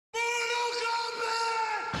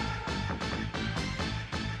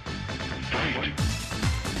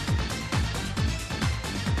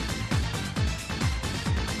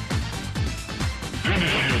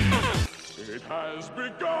has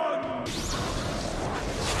begun!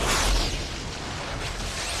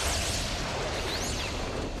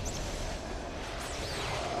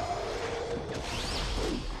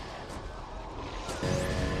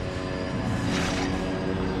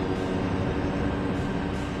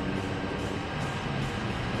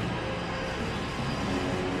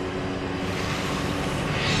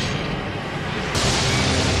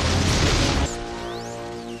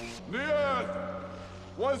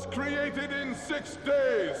 Was created in 6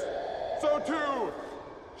 days, so too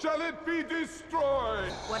shall it be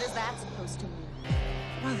destroyed. What is that supposed to mean?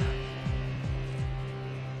 Mother,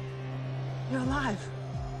 you're alive.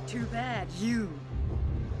 Too bad you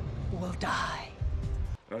will die.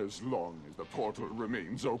 As long as the portal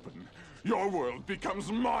remains open, your world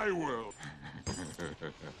becomes my world.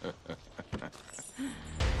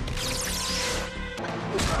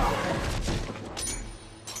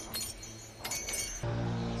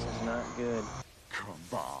 Not good. Come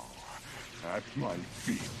bow at my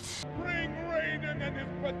feet. Bring Raiden and his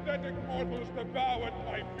pathetic mortals to bow at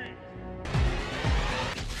my feet.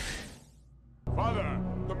 Father,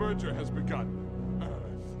 the merger has begun.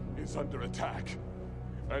 Earth is under attack,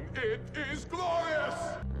 and it is glorious!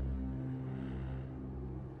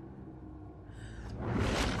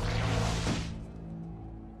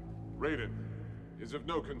 Raiden is of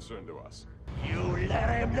no concern to us. You let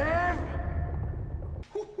him live?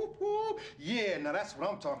 Yeah, now that's what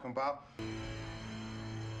I'm talking about.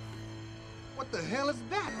 What the hell is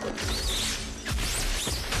that?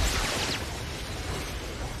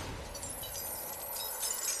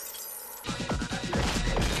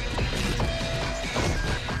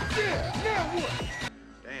 Yeah, now what?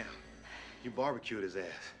 Damn, you barbecued his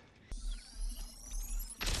ass.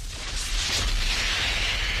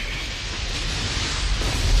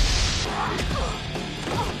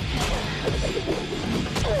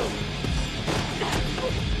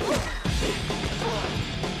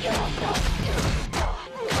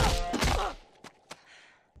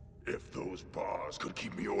 If those bars could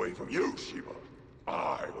keep me away from you, Shiva,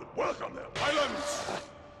 I would welcome them. Silence!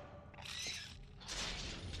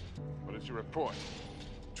 What is your report?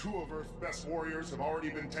 2 of Earth's best warriors have already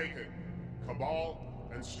been taken. Cabal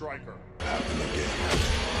and Stryker.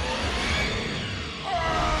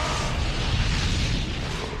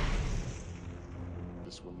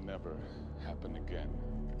 This will never happen again.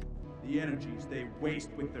 The energies they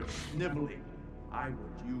waste with their sniveling, I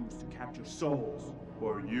would use to capture souls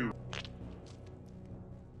for you.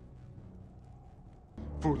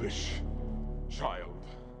 Foolish child.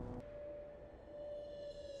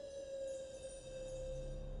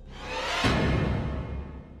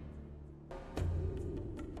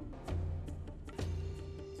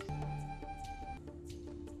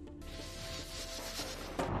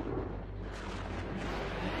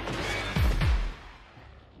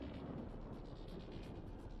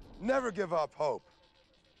 Never give up hope.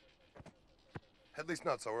 At least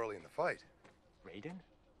not so early in the fight. Raiden?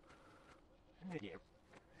 Yeah.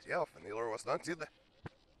 Ja, van die was dan zitten.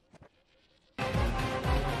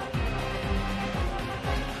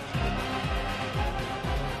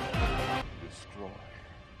 Destroy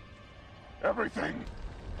everything.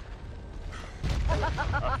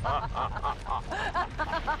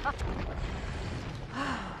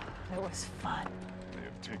 It was fun. They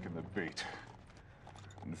have taken the bait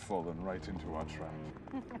and fallen right into our trap.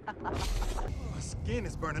 My skin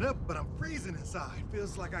is burning up, but I'm freezing inside.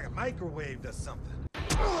 Feels like I got microwaved or something.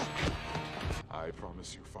 I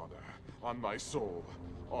promise you, Father, on my soul,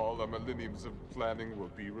 all the millenniums of planning will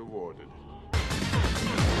be rewarded.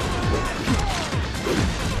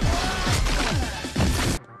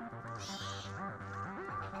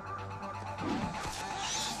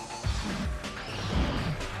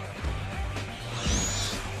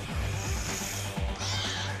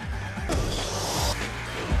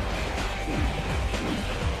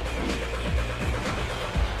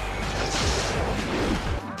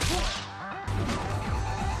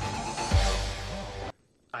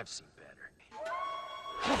 I've seen better.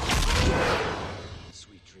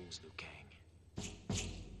 Sweet dreams, Liu Kang.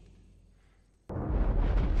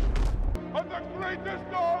 Of the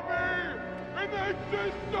greatest army in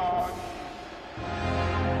existence!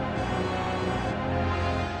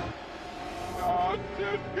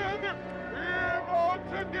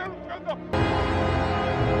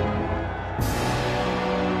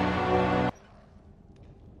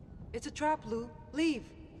 It's a trap, Lou. Leave.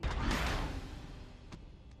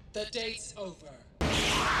 The date's over.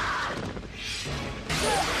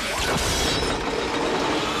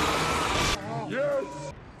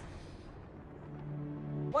 Yes!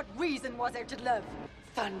 What reason was there to live?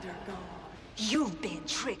 Thunder God. You've been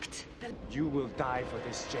tricked. You will die for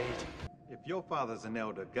this, Jade. If your father's an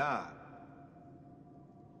elder god,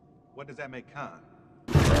 what does that make Khan?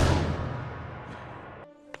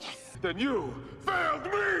 Then you failed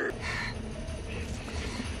me!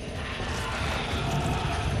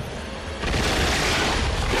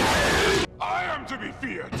 I am to be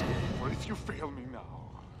feared! For if you fail me now,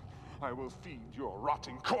 I will feed your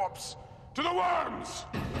rotting corpse to the worms!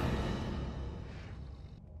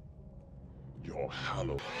 Your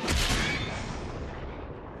hallow.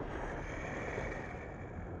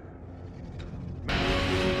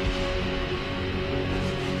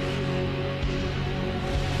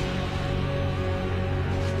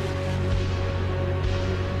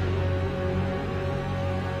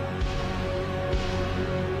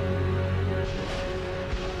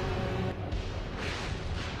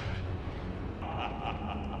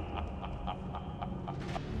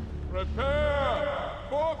 Prepare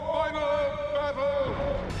for final battle!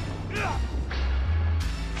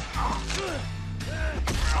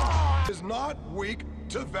 Is not weak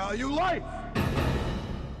to value life.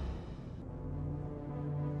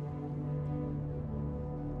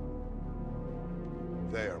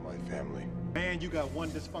 They are my family. Man, you got one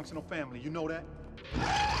dysfunctional family, you know that?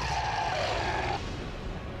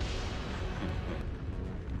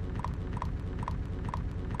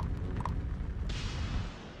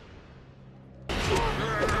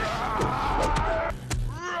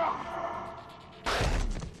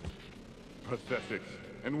 Pathetic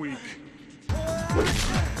and weak.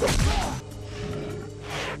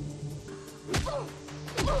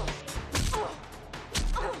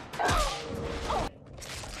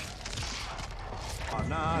 Oh,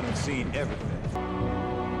 nah, I done seen everything.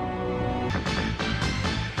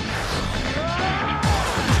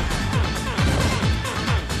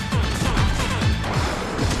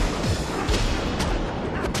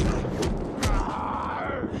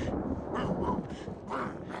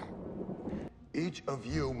 Each of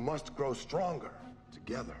you must grow stronger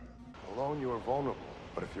together. Alone, you are vulnerable,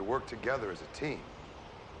 but if you work together as a team,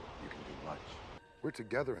 you can do much. We're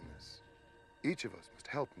together in this. Each of us must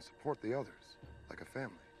help and support the others, like a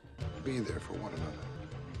family. Be there for one another.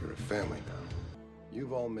 You're a family now.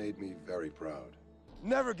 You've all made me very proud.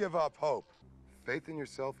 Never give up hope. Faith in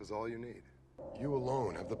yourself is all you need. You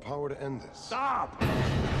alone have the power to end this. Stop!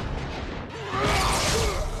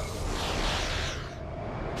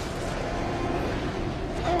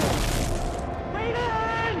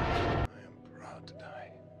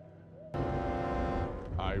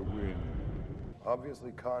 I win.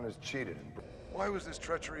 Obviously, Khan has cheated. Why was this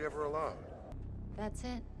treachery ever allowed? That's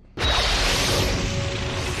it.